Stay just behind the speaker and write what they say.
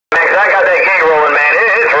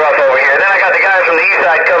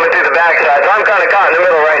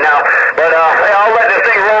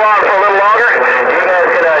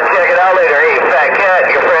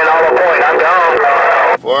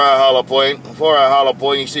Hollow Point. Before I Hollow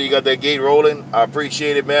Point, you see you got that gate rolling. I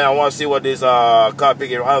appreciate it, man. I want to see what this car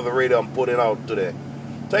picking elevator I'm putting out today.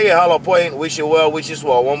 Take it, Hollow Point. Wish you well, wish you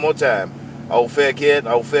swell. One more time. Old Fatcat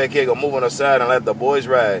gonna move on the side and let the boys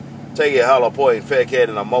ride. Take it, Hollow Point, Fatcat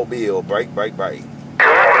in a mobile. Break. Yeah, I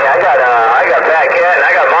got Fatcat and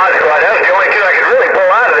I got Mod Squad. That was the only two I could really pull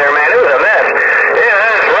out of there, man. It was a mess. Yeah,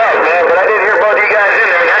 that was rough, man. But I did hear both of you guys in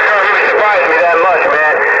there, and that don't really surprise me that much,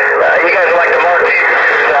 man. You guys are like the marquee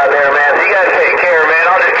out there, man. So you guys take care, man.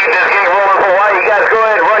 I'll just keep this gig rolling for a while. You guys go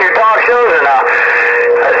ahead and run your talk shows, and I'll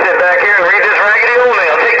sit back here and read this raggedy old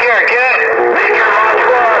mail. Take care, Cat. Take care, Mod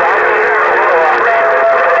Squad.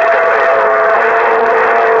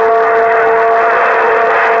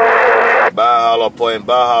 Bye,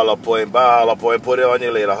 Hollow Point. Put it on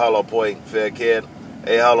you later, Hollow Point, Fatcat.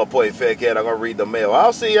 Hey, Hollow Point, Fatcat, I'm gonna read the mail.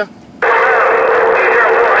 I'll see ya. Enjoy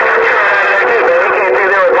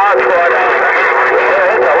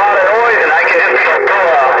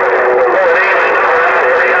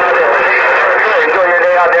your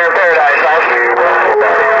day out there in paradise,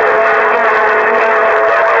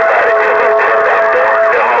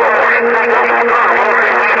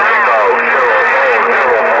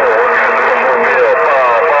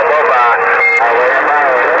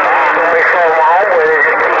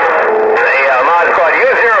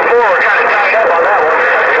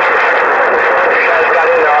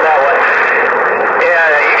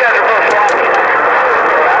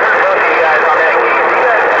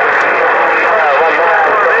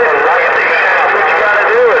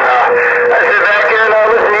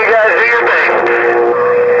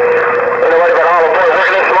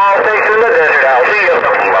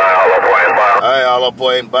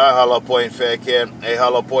 Bye, Hollow Point, Fatcat. Hey,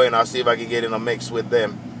 Hollow Point, I'll see if I can get in a mix with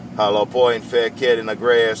them. Hollow Point, Fatcat in the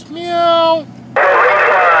grass. Meow.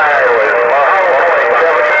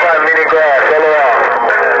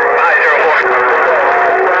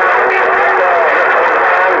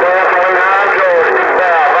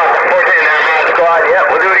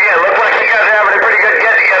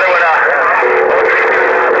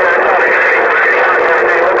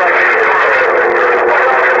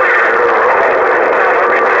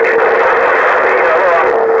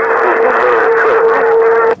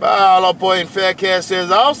 Hollow Point, Fatcat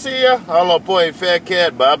says, I'll see ya. Hollow Point,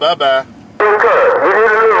 Fatcat, bye. Good. We need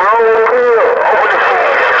a little roll wheel. Open the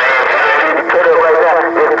put it like that.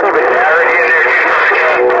 Just keep it already in there.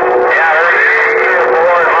 Yeah,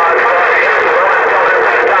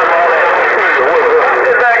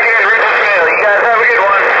 sit back here and read this mail. You guys have a good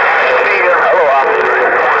one. See you.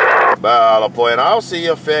 Hello. Bye, Hollow Point. I'll see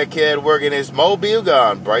ya. Fatcat working his mobile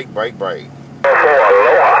gun. Break.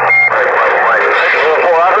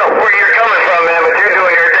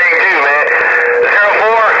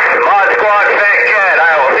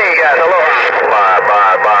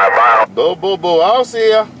 Boo. I'll see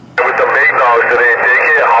ya. With the big dogs today, take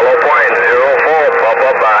it. Hollow Point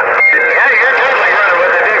 04. Bye. Yeah, you're definitely running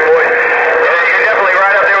with the big boys. Yeah, you're definitely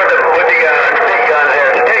right up there with the big guns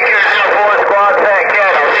there. So take care, 04 Squad,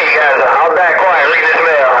 Fatcat. I'll see you guys. I'll back quiet. Read this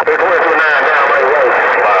mail. 629 down my way.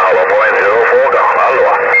 Hollow Point 04 gone.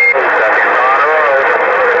 Aloha. Second on the road.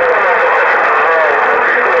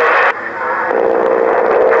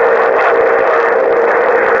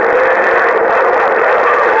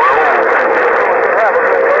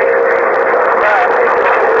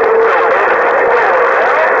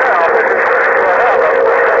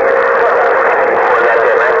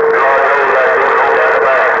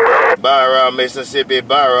 Bye around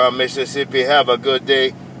Mississippi, have a good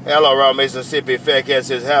day. Hello around Mississippi, Fatcat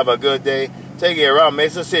says have a good day. Take it around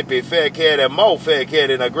Mississippi, Fatcat and more Fatcat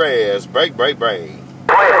in the grass. Break. Hey, leave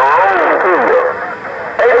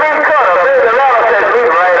cut up. There's a lot of that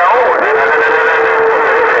leave right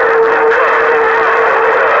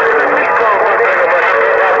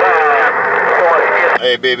on.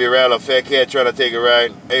 Hey, baby, Rattler, Fatcat trying to take a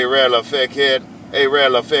ride. Hey, Rattler, Fatcat. Hey,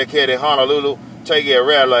 Rattler, Fatcat in Honolulu. Take it,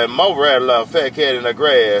 Rattler, and more Rattler, Fatcat in the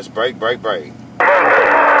grass. Break.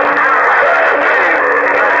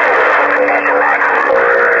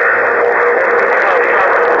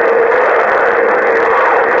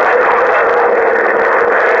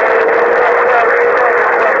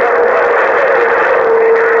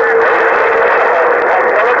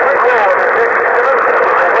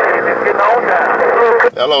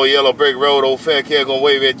 Hello, Yellow Brick Road. Old Fatcat gonna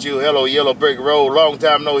wave at you. Hello, Yellow Brick Road. Long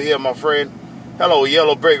time no hear, my friend. Hello,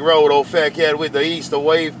 Yellow Brick Road. Old Fatcat with the Easter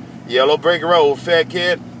wave. Yellow Brick Road,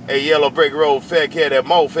 Fatcat. Hey, Yellow Brick Road, Fatcat, and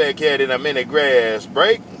more Fatcat in a minute grass.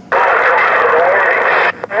 Break.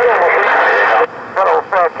 Hello,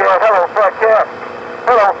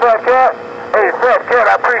 Fatcat. Hey, Fatcat.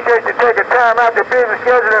 I appreciate you taking time out your busy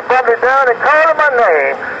schedule and bumping down and calling my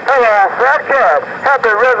name. Hello, Fatcat.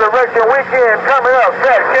 Happy Resurrection Weekend coming up,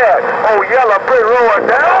 Fatcat. Oh, Yellow Brick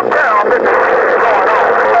Road downtown. What's going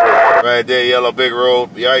on? Right there, Yellow Brick Road.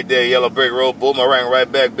 Right there, Yellow Brick Road. Boomerang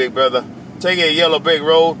right back, big brother. Take it, Yellow Brick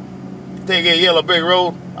Road. Take it, Yellow Brick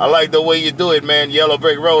Road. I like the way you do it, man. Yellow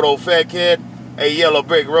Brick Road, old Fatcat. Hey, Yellow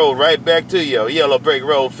Brick Road, right back to you. Yellow Brick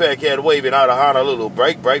Road, Fatcat waving out of Honolulu.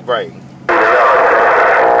 Break, break, break.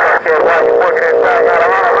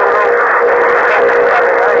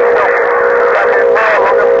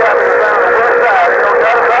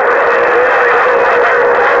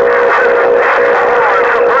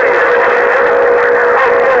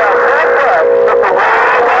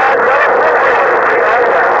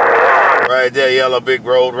 Right there, Yellow Brick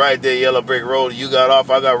Road. Right there, Yellow Brick Road. You got off,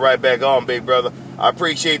 I got right back on, big brother. I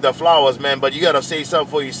appreciate the flowers, man, but you got to say something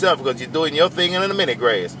for yourself because you're doing your thing in the minute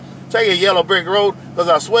grass. Take it, Yellow Brick Road, because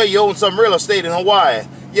I swear you own some real estate in Hawaii.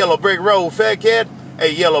 Yellow Brick Road, Fatcat.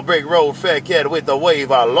 Hey, Yellow Brick Road, Fatcat with the wave.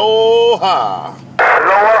 Aloha.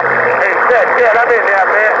 Aloha. Hey, Fatcat, I'm in there,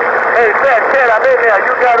 man. Hey, Fatcat, I'm in there.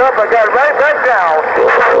 You got up, I got right back down.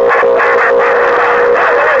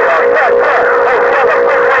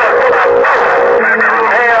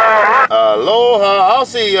 Aloha. I'll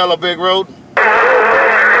see you, Yellow Brick Road.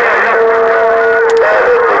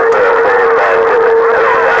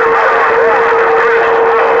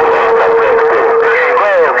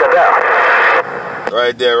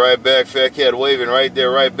 Right there, right back. Fatcat waving right there,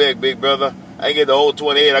 right back, big brother. I ain't get the whole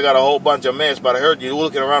 28. I got a whole bunch of mess, but I heard you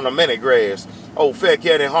looking around the minute grass. Oh,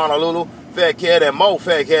 Fatcat in Honolulu. Fatcat and more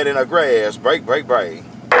Fatcat in the grass. Break, break, break.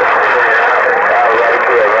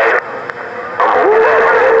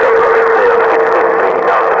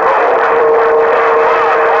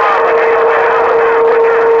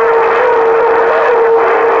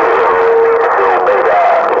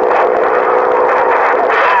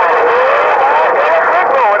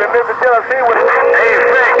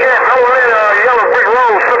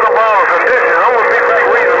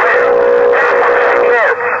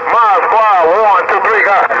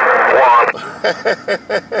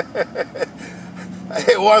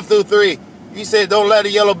 Hey, 1 through 3. You said don't let the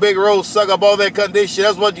Yellow Brick Road suck up all that condition.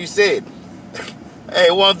 That's what you said. Hey,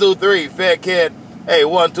 1 through 3, Fatcat. Hey,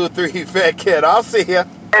 1, 2, 3, Fatcat. I'll see ya.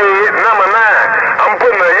 Hey, number 9. I'm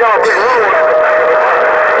putting the Yellow Brick Road up.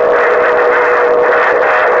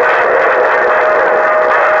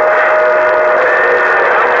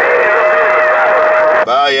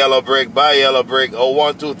 Bye, Yellow Brick. Bye, Yellow Brick. Oh,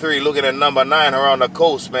 1, 2, 3. Looking at number 9 around the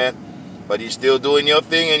coast, man. But you're still doing your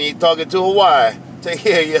thing and you're talking to Hawaii. Take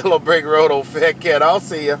care, Yellow Brick Road, old Fatcat. I'll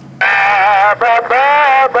see ya.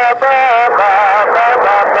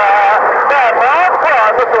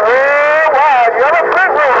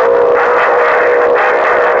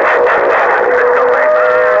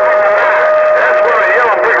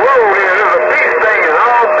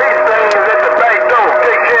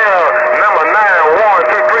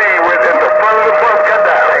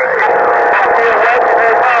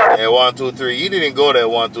 Hey, 1, 2, 3. You didn't go there,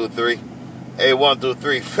 1, 2, 3. Hey, 1, 2,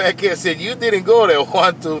 3. Fatcat said you didn't go there,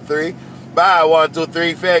 1, 2, 3. Bye, 1, 2,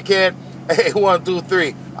 3. Fatcat. Hey, 1, 2,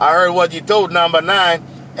 3. I heard what you told number 9.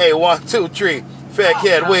 Hey, 1, 2, 3.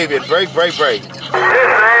 Fatcat waving. Break, break, break.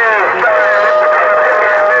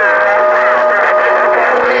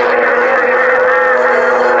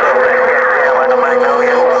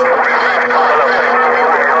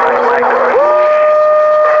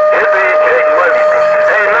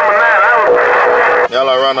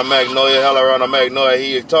 Hella around the Magnolia.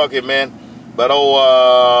 He is talking, man. But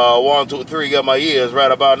oh, 1, 2, 3 got my ears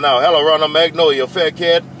right about now. Hella around the Magnolia,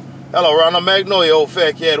 Fatcat. Hella around the Magnolia, old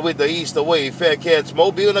Fatcat with the Easter wave. Fatcat's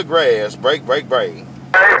mobile in the grass. Break, break, break.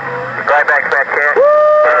 Right back, Fatcat.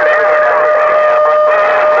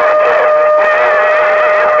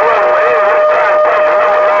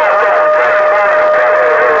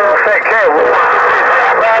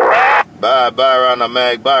 Bye around the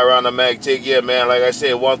mag, bye around the mag. Take care, man. Like I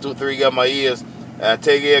said, 1, 2, 3 got my ears.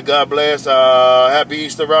 Take care, God bless. Happy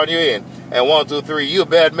Easter around your end. And 1, 2, 3, you a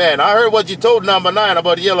bad man. I heard what you told number 9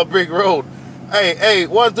 about the Yellow Brick Road. Hey,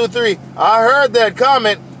 1, 2, 3. I heard that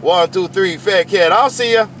comment. 1, 2, 3, Fatcat. I'll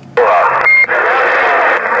see ya. I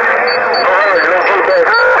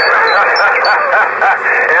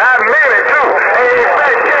mean it too. Hey,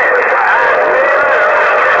 Fatcat.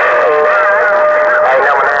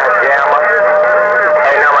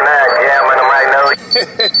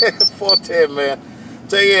 410, man.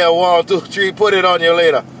 Take care. 1, 2, 3. Put it on you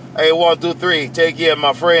later. Hey, 1, 2, 3. Take care,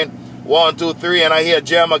 my friend. 1, 2, 3. And I hear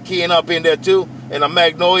Jammer keying up in there too. in the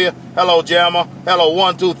Magnolia. Hello, Jammer. Hello,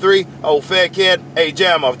 1, 2, 3. Oh, Fat Cat. Hey,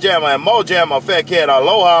 Jammer, Jammer, and Mo Jammer. Fat Cat,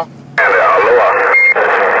 aloha. Aloha.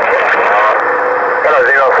 Hello,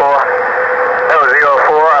 04. Hello,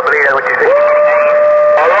 04. I believe that's what you said.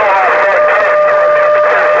 Aloha.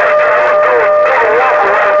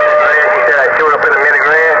 She said I showed up in the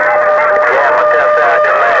mini-grand. Yeah, my test out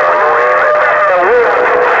the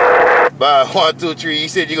Bye, 1, 2, 3. You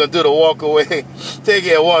said you're going to do the walk away. Take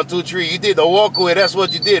it, 1, 2, 3. You did the walk away. That's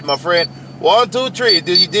what you did, my friend. 1, 2, 3.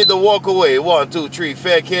 You did the walk away. 1, 2, 3.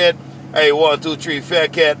 Fat Cat. Hey, 1, 2, 3.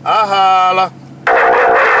 Fat Cat. Ahala. Put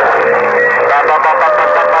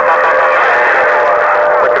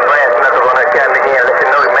the brass knuckles on that cat again. Let you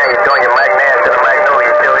know, man, you're doing your magnet to the Magnolia.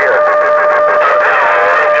 You're still here.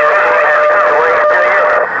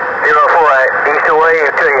 04, east away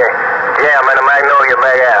to you. Jam in the Magnolia,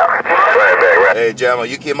 back out. Right. Hey, Jammer,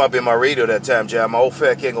 you came up in my radio that time, Jammer. Old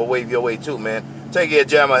Fat Cat gonna wave your way too, man. Take it,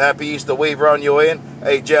 Jammer. Happy Easter. Wave around your end.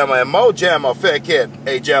 Hey, Jammer, and Mo Jammer, Fat Cat.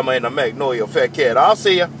 Hey, Jammer in the Magnolia, Fat Cat. I'll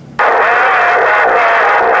see ya.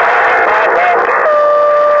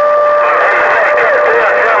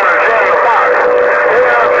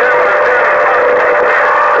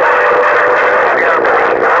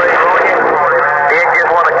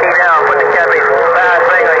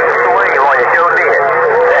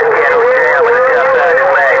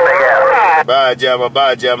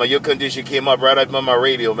 Bye, Jammer. Your condition came up right up on my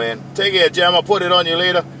radio, man. Take it, Jammer. Put it on you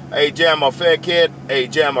later. Hey, Jammer, Fat Cat. Hey,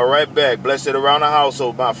 Jammer, right back. Bless it around the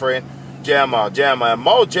household, my friend. Jammer, and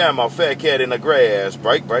more Jammer, Fat Cat in the grass.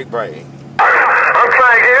 Break. I'm trying to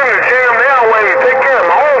get him to jam the airways. Take care of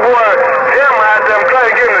my homeboy. Jammer out there. I'm trying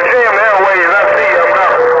to get him to jam the airways. I see you. I'm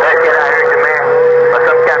out. That kid, I heard you, man. But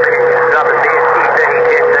some captain dropping DST that he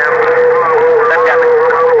gets them. Some captain.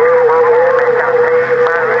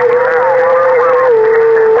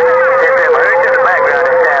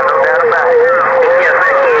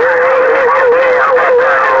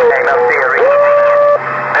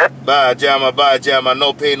 Bye, Jammer.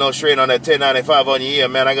 No pain, no strain on that 1095 on your ear,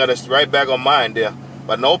 man. I got it right back on mine there.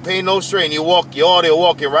 But no pain, no strain. You walk, your audio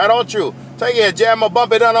walking right on through. Take it, Jammer.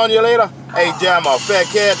 Bump it down on you later. Hey, Jammer, Fat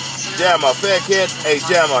Cat. Jammer, Fat Cat. Hey,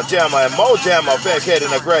 Jammer, and more Jammer, Fat Cat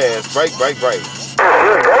in the grass. Break.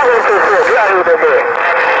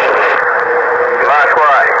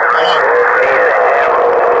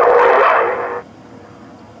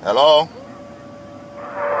 Hello?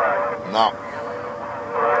 No.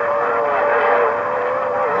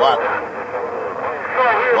 What?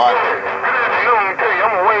 I'm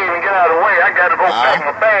gonna wave and get out of the way. I gotta go pack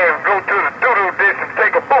my bags, go to the doo-doo dish and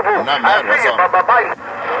take a boo-boo. I'm not mad. What's up? Bye.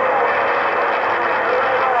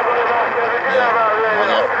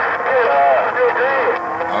 Okay.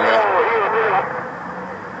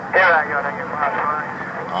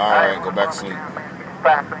 All right, go back to sleep.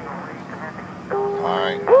 All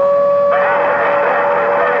right.